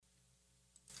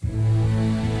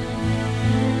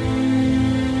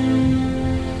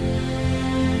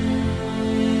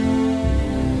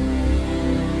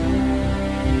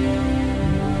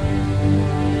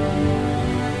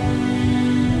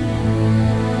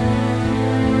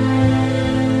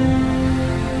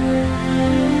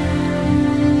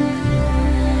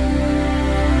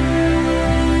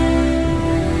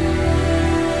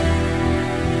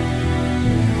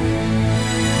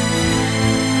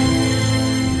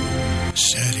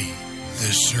SETI,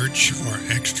 the search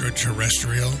for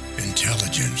extraterrestrial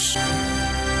intelligence.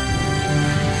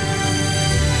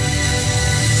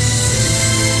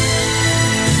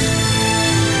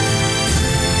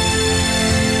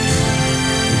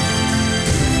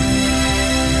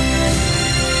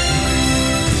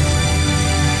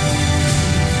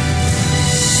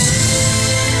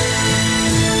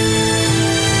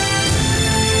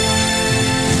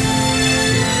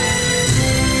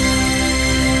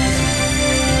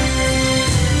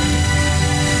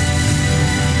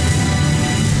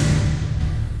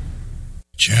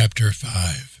 Chapter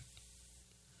 5.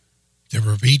 The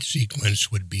repeat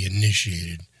sequence would be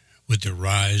initiated with the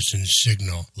rise in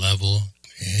signal level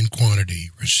and quantity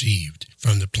received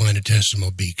from the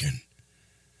planetesimal beacon.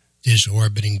 This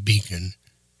orbiting beacon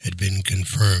had been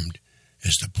confirmed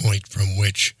as the point from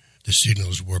which the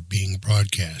signals were being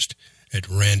broadcast at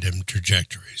random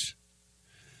trajectories.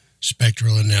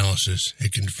 Spectral analysis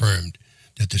had confirmed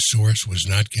that the source was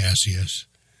not gaseous,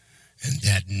 and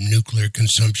that nuclear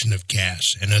consumption of gas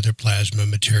and other plasma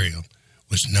material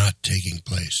was not taking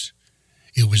place.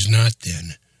 It was not,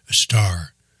 then, a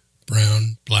star,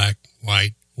 brown, black,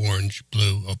 white, orange,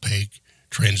 blue, opaque,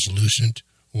 translucent,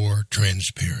 or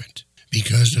transparent.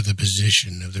 Because of the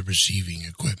position of the receiving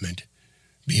equipment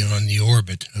beyond the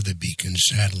orbit of the beacon's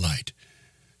satellite,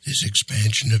 this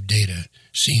expansion of data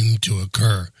seemed to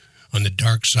occur on the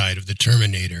dark side of the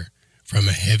terminator from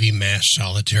a heavy mass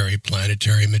solitary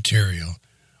planetary material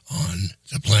on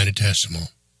the planetesimal.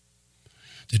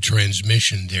 The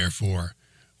transmission, therefore,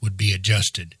 would be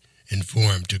adjusted and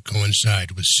formed to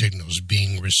coincide with signals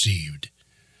being received.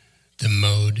 The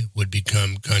mode would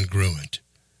become congruent.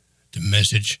 The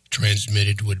message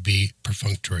transmitted would be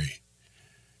perfunctory.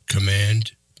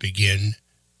 Command, begin,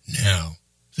 now.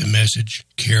 The message,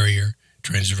 carrier,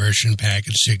 transversion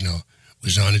packet signal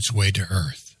was on its way to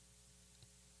Earth.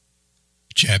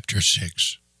 Chapter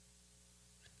 6.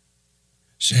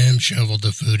 Sam shoveled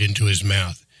the food into his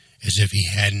mouth as if he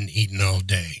hadn't eaten all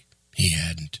day. He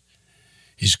hadn't.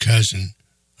 His cousin,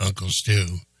 Uncle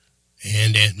Stu,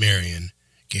 and Aunt Marion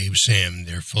gave Sam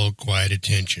their full quiet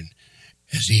attention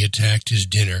as he attacked his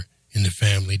dinner in the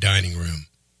family dining room.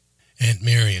 Aunt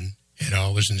Marion had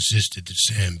always insisted that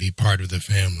Sam be part of the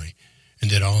family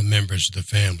and that all members of the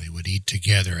family would eat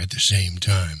together at the same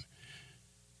time.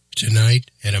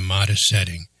 Tonight, at a modest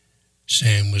setting,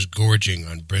 Sam was gorging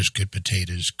on brisket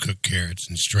potatoes, cooked carrots,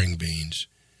 and string beans.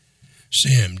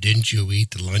 "Sam, didn't you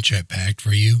eat the lunch I packed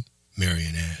for you?"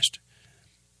 Marion asked.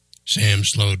 Sam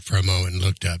slowed for a moment and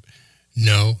looked up.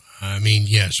 "No,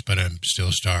 yes, but I'm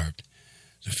still starved."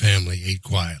 The family ate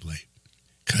quietly.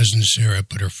 Cousin Sarah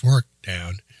put her fork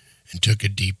down and took a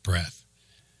deep breath.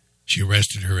 She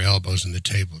rested her elbows on the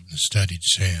table and studied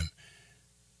Sam.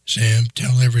 "Sam,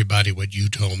 tell everybody what you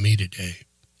told me today."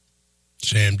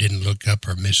 Sam didn't look up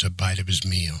or miss a bite of his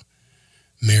meal.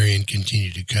 Marion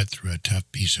continued to cut through a tough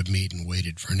piece of meat and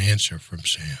waited for an answer from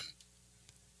Sam.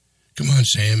 "Come on,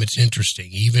 Sam, it's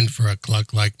interesting, even for a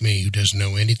cluck like me who doesn't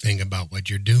know anything about what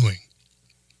you're doing."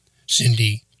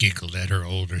 Cindy giggled at her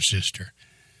older sister.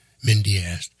 Mindy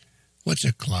asked, "What's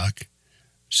a cluck?"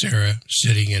 Sarah,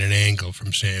 sitting at an angle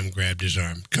from Sam, grabbed his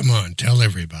arm. "Come on, tell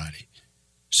everybody."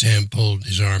 Sam pulled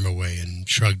his arm away and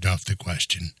shrugged off the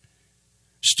question.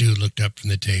 Stu looked up from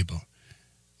the table.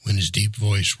 When his deep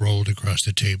voice rolled across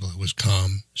the table, it was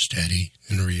calm, steady,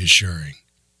 and reassuring.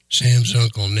 Sam's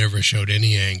uncle never showed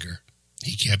any anger.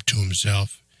 He kept to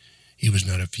himself. He was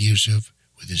not effusive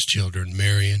with his children,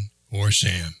 Marion or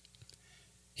Sam.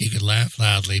 He could laugh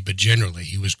loudly, but generally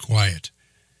he was quiet.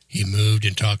 He moved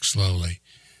and talked slowly,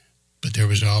 but there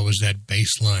was always that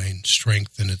baseline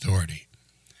strength and authority.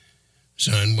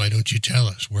 "Son, why don't you tell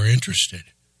us? We're interested,"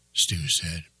 Stu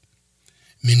said.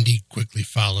 Mindy quickly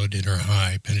followed in her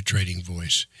high, penetrating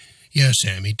voice. "Yes,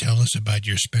 Sammy, tell us about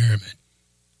your experiment."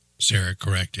 Sarah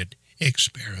corrected,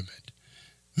 "Experiment."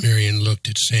 Marion looked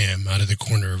at Sam out of the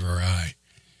corner of her eye.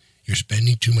 "You're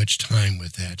spending too much time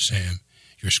with that, Sam.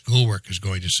 Your schoolwork is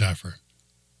going to suffer."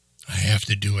 "I have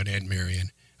to do it, Aunt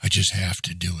Marion. I just have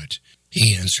to do it,"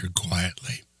 he answered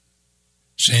quietly.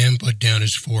 Sam put down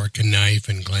his fork and knife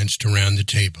and glanced around the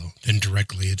table, then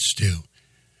directly at Stu.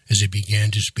 As he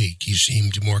began to speak, he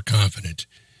seemed more confident.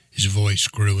 His voice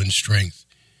grew in strength.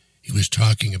 He was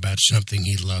talking about something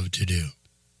he loved to do.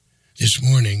 "This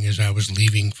morning, as I was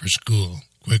leaving for school,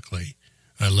 quickly,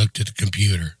 I looked at the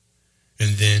computer,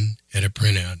 and then at a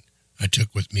printout I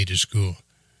took with me to school.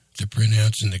 The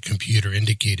printouts in the computer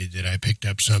indicated that I picked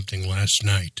up something last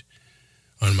night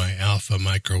on my Alpha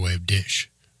microwave dish,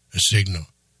 a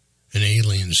signal, an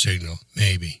alien signal,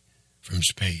 maybe, from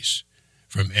space.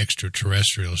 from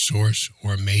extraterrestrial source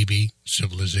or maybe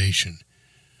civilization.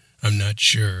 I'm not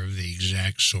sure of the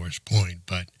exact source point,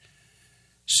 but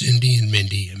Cindy and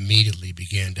Mindy immediately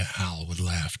began to howl with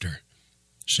laughter.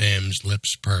 Sam's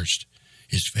lips pursed.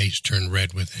 His face turned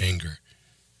red with anger.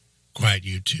 "Quiet,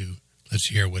 you two. Let's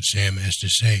hear what Sam has to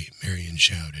say," Marion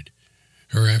shouted.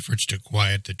 Her efforts to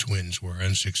quiet the twins were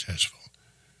unsuccessful.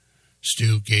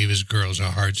 Stu gave his girls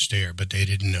a hard stare, but they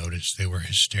didn't notice. They were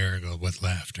hysterical with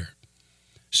laughter.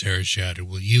 Sarah shouted,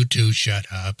 "Will you two shut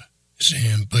up?"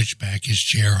 Sam pushed back his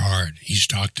chair hard. He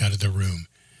stalked out of the room.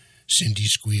 Cindy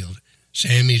squealed,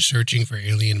 "Sammy's searching for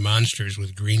alien monsters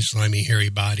with green, slimy, hairy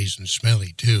bodies and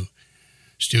smelly, too."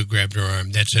 Stu grabbed her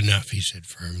arm. "That's enough," he said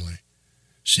firmly.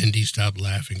 Cindy stopped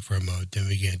laughing for a moment, then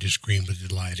began to scream with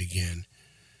delight again.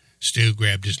 Stu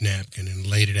grabbed his napkin and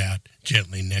laid it out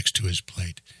gently next to his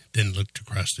plate, then looked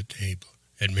across the table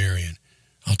at Marion.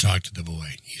 "I'll talk to the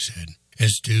boy," he said.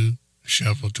 As Stu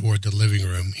shuffled toward the living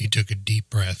room, he took a deep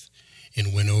breath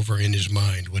and went over in his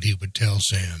mind what he would tell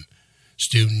Sam.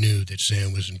 Stu knew that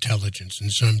Sam was intelligent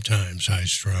and sometimes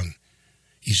high-strung.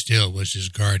 He still was his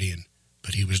guardian,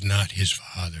 but he was not his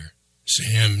father.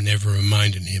 Sam never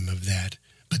reminded him of that,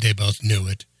 but they both knew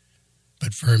it.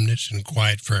 But firmness and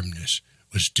quiet firmness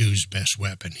was Stu's best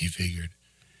weapon, he figured.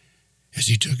 As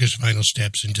he took his final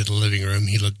steps into the living room,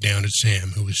 he looked down at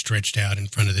Sam, who was stretched out in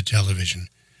front of the television,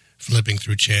 flipping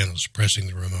through channels, pressing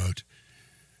the remote,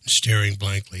 and staring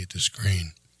blankly at the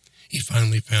screen. He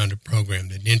finally found a program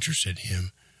that interested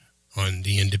him on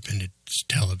the independent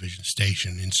television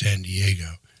station in San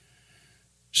Diego.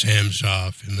 Sam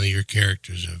saw familiar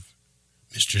characters of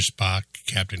Mr. Spock,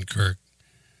 Captain Kirk,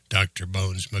 Dr.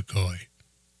 Bones McCoy.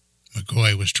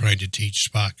 McCoy was trying to teach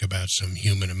Spock about some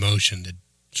human emotion that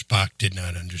Spock did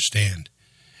not understand,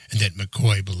 and that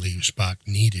McCoy believed Spock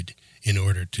needed in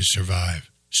order to survive.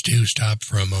 Stu stopped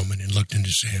for a moment and looked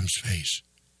into Sam's face.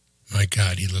 My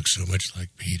God, he looked so much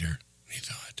like Peter, he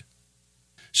thought.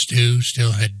 Stu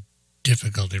still had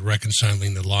difficulty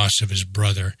reconciling the loss of his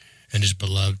brother and his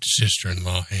beloved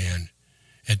sister-in-law, Anne.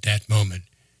 At that moment,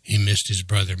 he missed his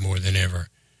brother more than ever,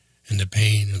 and the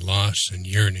pain and loss and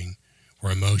yearning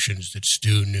were emotions that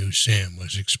Stu knew Sam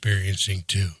was experiencing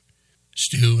too.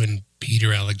 Stu and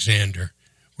Peter Alexander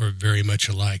were very much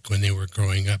alike when they were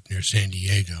growing up near San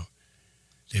Diego.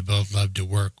 They both loved to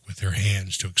work with their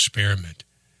hands to experiment.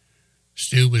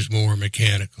 Stu was more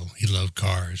mechanical. He loved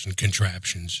cars and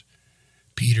contraptions.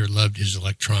 Peter loved his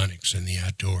electronics and the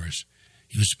outdoors.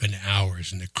 He would spend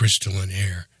hours in the crystalline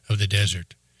air of the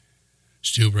desert.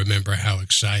 Stu remembered how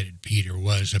excited Peter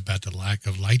was about the lack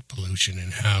of light pollution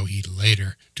and how he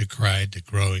later decried the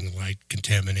growing light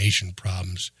contamination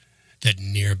problems that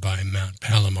nearby Mount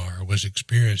Palomar was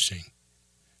experiencing.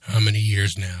 How many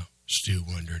years now, Stu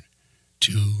wondered?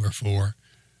 2 or 4,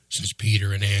 since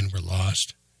Peter and Anne were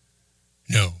lost?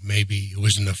 No, maybe it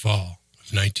was in the fall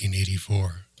of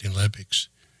 1984, the Olympics.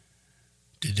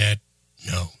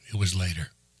 No, it was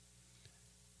later.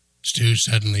 Stu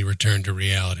suddenly returned to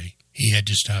reality. He had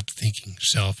to stop thinking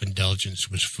self-indulgence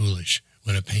was foolish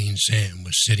when a pained Sam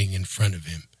was sitting in front of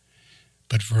him.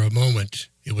 But for a moment,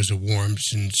 it was a warm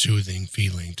and soothing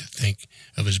feeling to think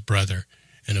of his brother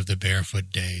and of the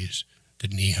barefoot days, the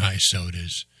knee-high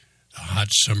sodas, the hot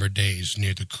summer days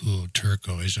near the cool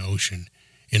turquoise ocean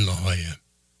in La Jolla.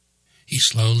 He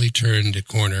slowly turned the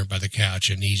corner by the couch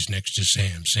and eased next to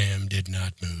Sam. Sam did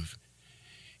not move.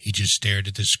 He just stared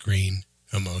at the screen,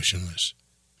 emotionless.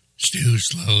 Stu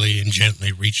slowly and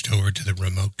gently reached over to the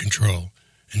remote control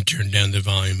and turned down the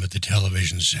volume of the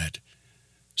television set.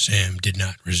 Sam did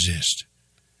not resist.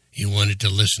 He wanted to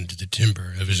listen to the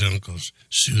timbre of his uncle's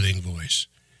soothing voice.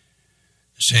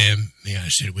 "Sam, may I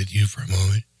sit with you for a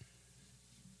moment?"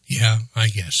 "Yeah, I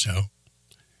guess so."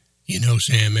 "You know,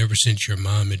 Sam, ever since your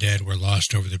mom and dad were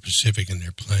lost over the Pacific in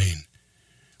their plane,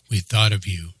 we thought of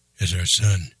you as our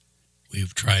son.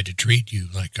 We've tried to treat you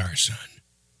like our son.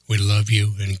 We love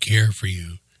you and care for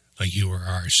you like you were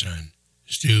our son."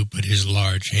 Stu put his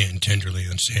large hand tenderly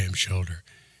on Sam's shoulder.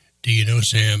 "Do you know,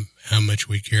 Sam, how much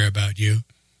we care about you?"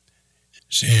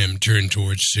 Sam turned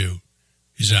towards Stu.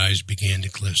 His eyes began to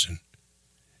glisten.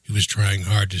 He was trying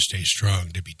hard to stay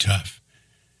strong, to be tough.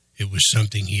 It was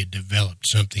something he had developed,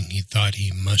 something he thought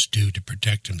he must do to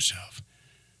protect himself.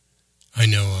 "I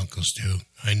know, Uncle Stu,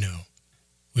 I know.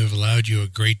 We've allowed you a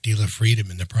great deal of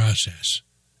freedom in the process.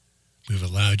 We've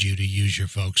allowed you to use your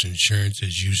folks' insurance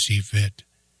as you see fit,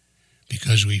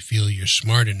 because we feel you're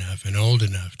smart enough and old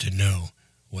enough to know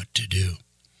what to do.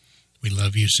 We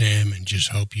love you, Sam, and just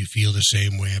hope you feel the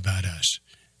same way about us."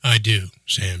 "I do,"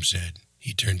 Sam said.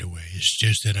 He turned away. "It's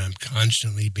just that I'm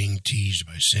constantly being teased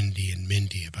by Cindy and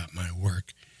Mindy about my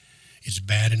work. It's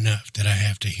bad enough that I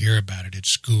have to hear about it at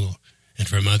school and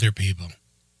from other people.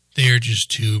 They are just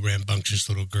two rambunctious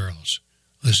little girls.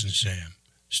 Listen, Sam,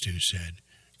 Stu said,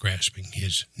 grasping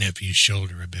his nephew's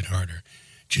shoulder a bit harder.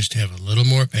 Just have a little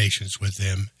more patience with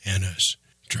them and us.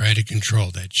 Try to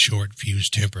control that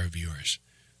short-fused temper of yours.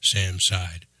 Sam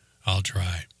sighed. I'll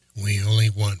try. We only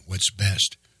want what's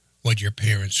best, what your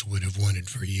parents would have wanted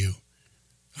for you.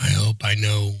 I hope I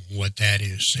know what that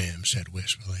is, Sam said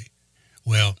wistfully.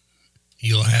 Well,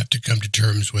 you'll have to come to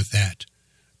terms with that,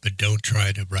 but don't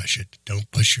try to rush it.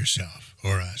 Don't push yourself,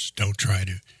 or us. Don't try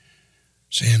to.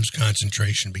 Sam's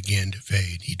concentration began to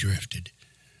fade. He drifted.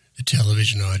 The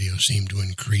television audio seemed to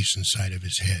increase inside of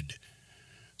his head.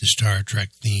 The Star Trek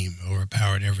theme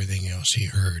overpowered everything else he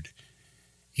heard,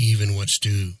 even what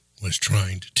Stu was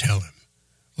trying to tell him.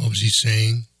 What was he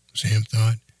saying? Sam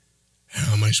thought.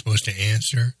 How am I supposed to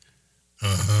answer?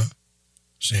 Uh-huh,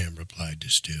 Sam replied to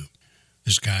Stu.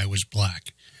 The sky was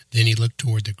black. Then he looked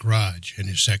toward the garage and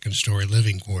his second-story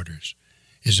living quarters.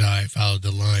 His eye followed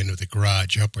the line of the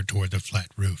garage upward toward the flat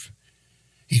roof.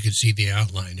 He could see the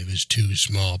outline of his two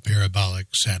small parabolic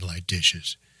satellite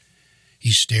dishes.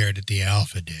 He stared at the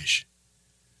Alpha dish.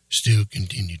 Stu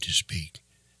continued to speak.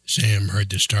 Sam heard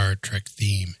the Star Trek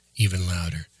theme even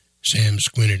louder. Sam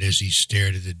squinted as he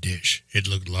stared at the dish. It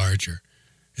looked larger,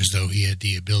 as though he had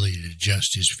the ability to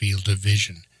adjust his field of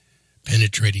vision,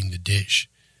 penetrating the dish,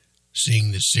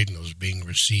 seeing the signals being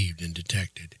received and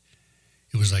detected.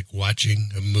 It was like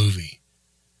watching a movie,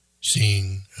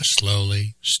 seeing a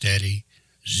slowly, steady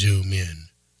zoom in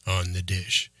on the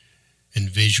dish, and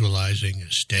visualizing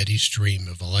a steady stream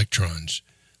of electrons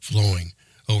flowing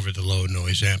over the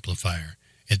low-noise amplifier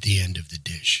at the end of the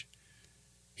dish.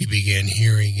 He began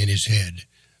hearing in his head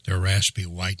the raspy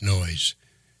white noise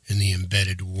and the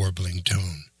embedded warbling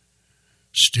tone.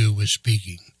 Stu was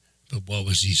speaking, but what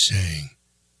was he saying?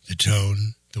 The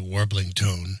tone, the warbling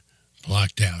tone,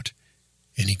 blocked out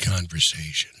any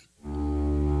conversation.